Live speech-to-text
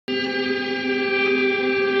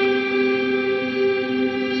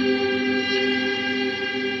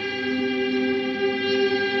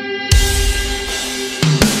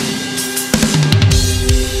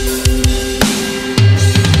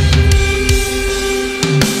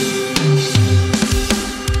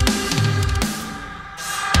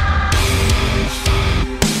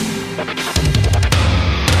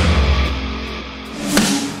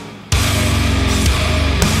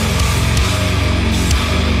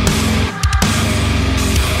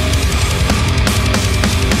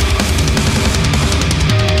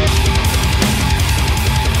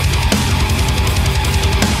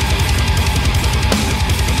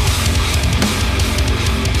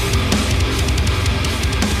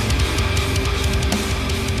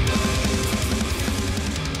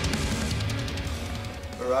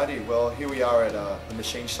here we are at the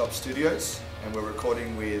Machine Shop Studios, and we're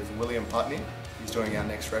recording with William Putney. He's doing our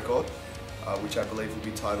next record, which I believe will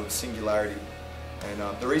be titled Singularity.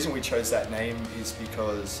 And the reason we chose that name is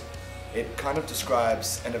because it kind of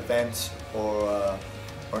describes an event or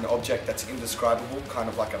an object that's indescribable, kind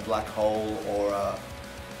of like a black hole or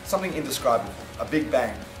something indescribable, a big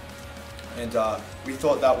bang. And we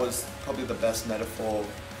thought that was probably the best metaphor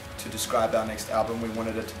to describe our next album. We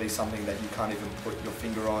wanted it to be something that you can't even put your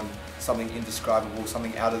finger on, something indescribable,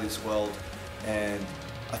 something out of this world. And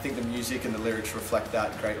I think the music and the lyrics reflect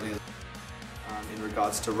that greatly. In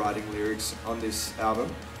regards to writing lyrics on this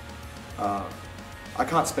album, I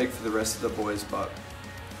can't speak for the rest of the boys, but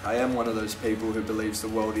I am one of those people who believes the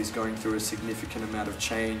world is going through a significant amount of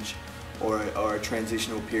change or a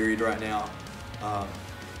transitional period right now.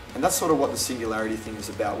 And that's sort of what the Singularity thing is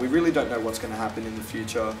about. We really don't know what's going to happen in the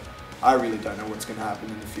future. I really don't know what's going to happen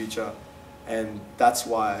in the future. And that's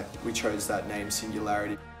why we chose that name,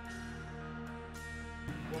 Singularity.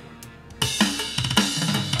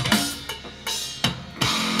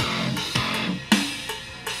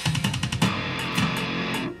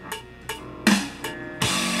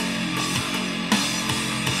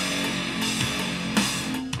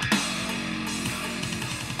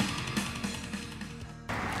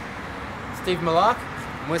 Steve Malak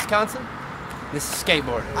from Wisconsin. This is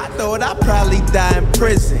skateboarding. I thought I'd probably die in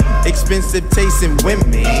prison. Expensive taste in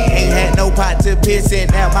women. Ain't had no pot to piss in.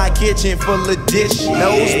 Now my kitchen full of dishes.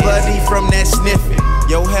 Nose bloody from that sniffing.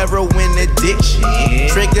 Yo, heroin addiction.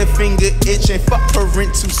 Trigger finger itching. Fuck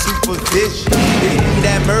parental supervision. It be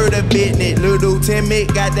that murder business. Little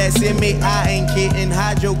timid, got that semi. I ain't kidding.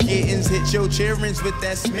 Hide your kittens. Hit your childrens with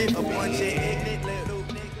that Smith. A bunch of ignorant little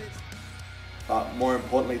niggas. But more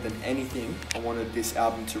importantly than anything, I wanted this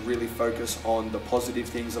album to really focus on the positive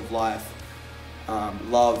things of life.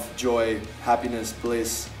 Love, joy, happiness,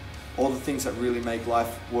 bliss, all the things that really make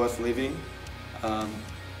life worth living. I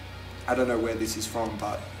don't know where this is from,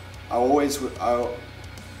 but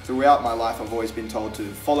throughout my life I've always been told to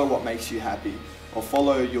follow what makes you happy, or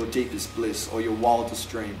follow your deepest bliss, or your wildest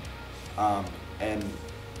dream. And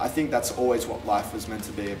I think that's always what life was meant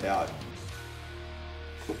to be about.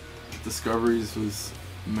 Discoveries was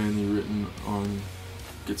mainly written on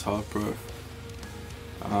Guitar Pro.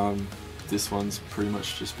 This one's pretty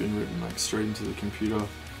much just been written like straight into the computer,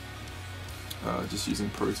 just using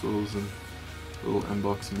Pro Tools and a little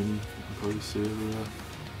M-Box Mini. You can probably see over there.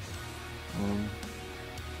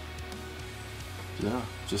 Yeah,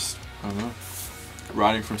 just, I don't know,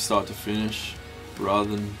 writing from start to finish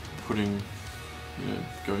rather than putting,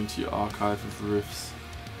 going to your archive of riffs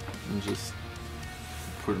and just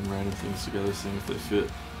putting random things together, seeing if they fit.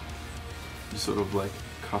 You sort of like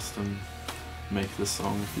custom make the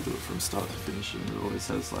song if you do it from start to finish, and it always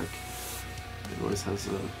has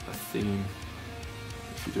a theme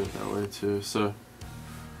if you do it that way too. So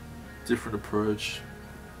different approach,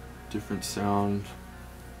 different sound.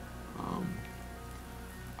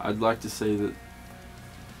 I'd like to say that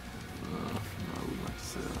no, I wouldn't like to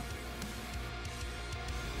say that.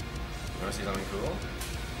 You want to see something cool?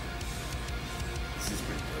 This is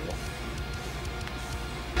pretty cool.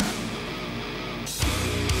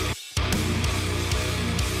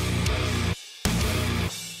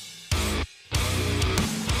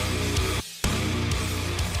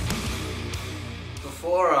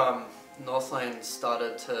 Before Northlane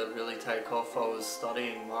started to really take off, I was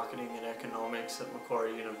studying marketing and economics at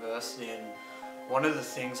Macquarie University, and one of the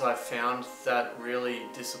things I found that really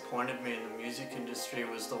disappointed me in the music industry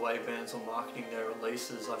was the way bands were marketing their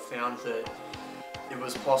releases. I found that it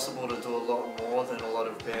was possible to do a lot more than a lot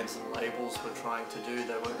of bands and labels were trying to do.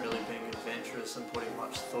 They weren't really being adventurous and putting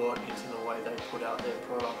much thought into the way they put out their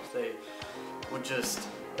product. They would just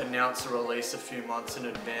announce a release a few months in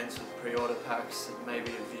advance with pre-order packs,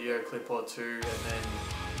 maybe a video clip or two, and then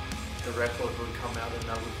the record would come out and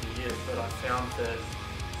that would be it. But I found that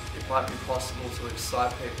it might be possible to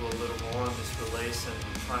excite people a little more on this release and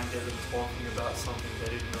try and get them talking about something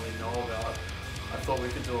they didn't really know about. I thought we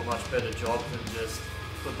could do a much better job than just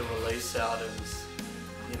put the release out and,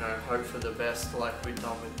 hope for the best like we've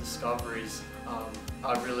done with Discoveries.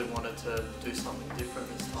 I really wanted to do something different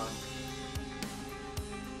this time.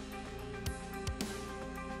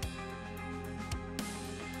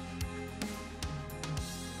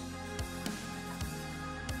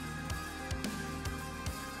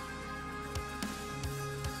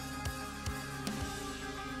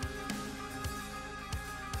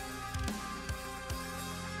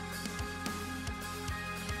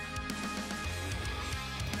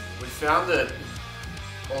 We found that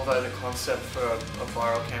although the concept for a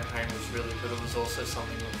viral campaign was really good, it was also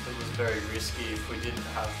something that was very risky if we didn't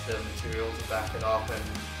have the material to back it up, and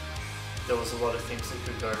there was a lot of things that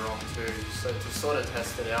could go wrong too. So to sort of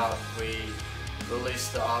test it out, we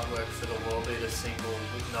released the artwork for the World Eater single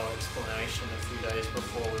with no explanation a few days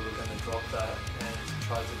before we were going to drop that, and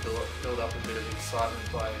tried to build up a bit of excitement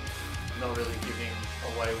by not really giving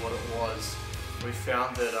away what it was. We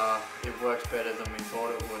found that it worked better than we thought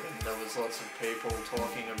it would, and there was lots of people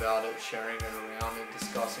talking about it, sharing it around and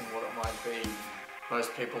discussing what it might be.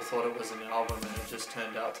 Most people thought it was an album, and it just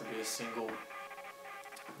turned out to be a single.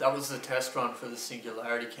 That was the test run for the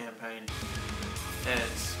Singularity campaign,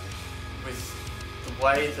 and with the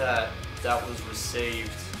way that that was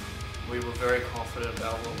received, we were very confident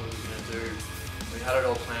about what we were going to do. We had it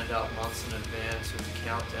all planned out months in advance with a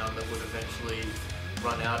countdown that would eventually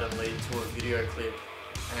run out and lead to a video clip,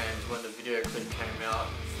 and when the video clip came out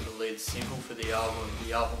for the lead single for the album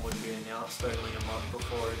would be announced only a month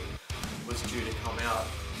before it was due to come out.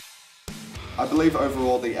 I believe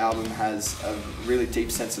overall the album has a really deep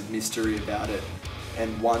sense of mystery about it,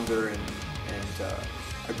 and wonder, and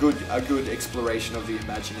a good exploration of the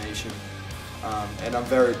imagination. And I'm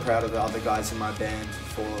very proud of the other guys in my band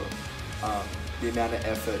for the amount of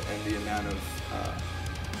effort and the amount of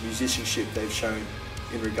musicianship they've shown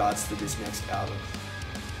in regards to this next album.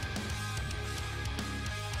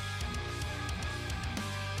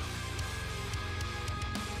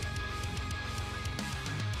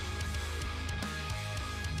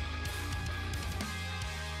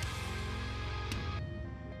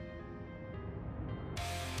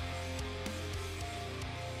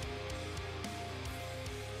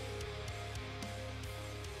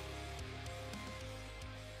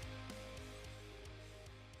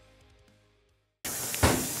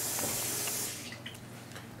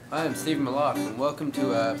 I am Steve Malak, and welcome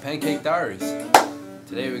to Pancake Diaries.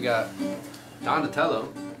 Today we got Donatello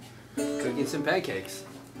cooking some pancakes.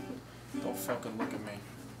 Don't fucking look at me.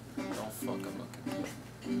 Don't fucking look at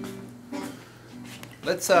me.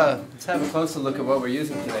 Let's have a closer look at what we're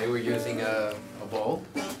using today. We're using a bowl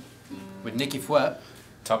with Nicky Fouet,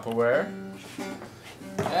 Tupperware.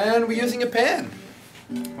 and we're using a pan.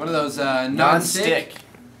 One of those non-stick.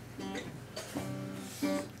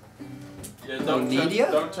 Yeah,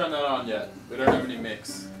 Onedia? don't turn that on yet. We don't have any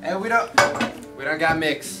mix. And we don't got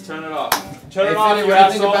mix. Turn it off. Turn Hey, it off, Finny, you what do you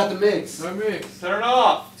think asshole. about the mix? No mix. Turn it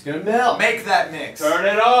off. It's gonna melt. Make that mix. Turn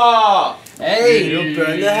it off. Hey, You'll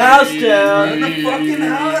burn the house down. Burn the fucking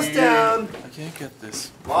house down. I can't get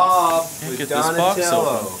this. Bob Can't with get this box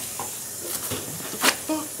Donatello. open.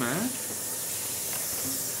 Fuck, man.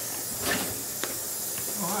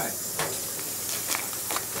 Alright.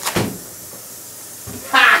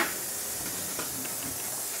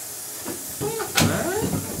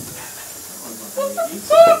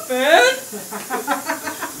 Fuck, man.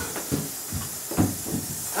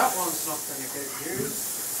 That one's not going to get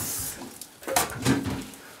used.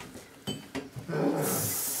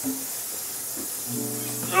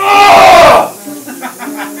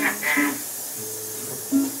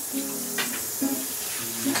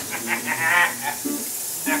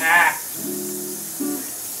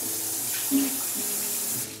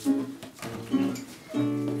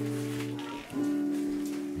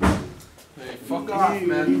 Hey, fuck off,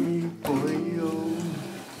 man.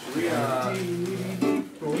 We are.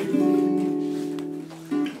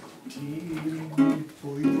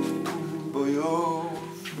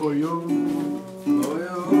 Boy, oh.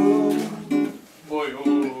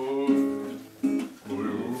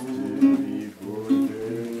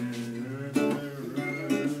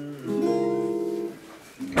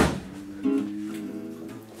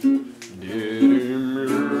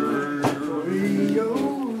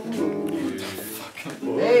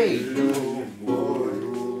 Hey.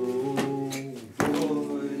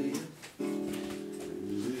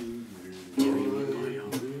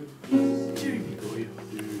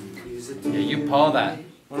 Yeah, you paw that.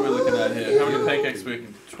 What are we looking at here? How many pancakes we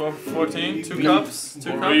making? 12, 14? 2 cups? 2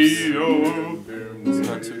 cups? It's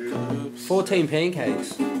not 2 cups. 14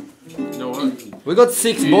 pancakes. You know what? We got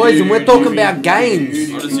 6 boys and we're talking about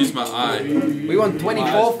gains. I'll just use my eye. We want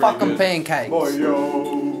 24 fucking pancakes. How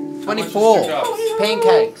much is 24 2 cups?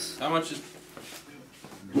 pancakes. How much is...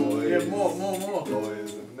 Yeah, more.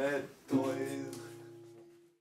 Toys, mad toys.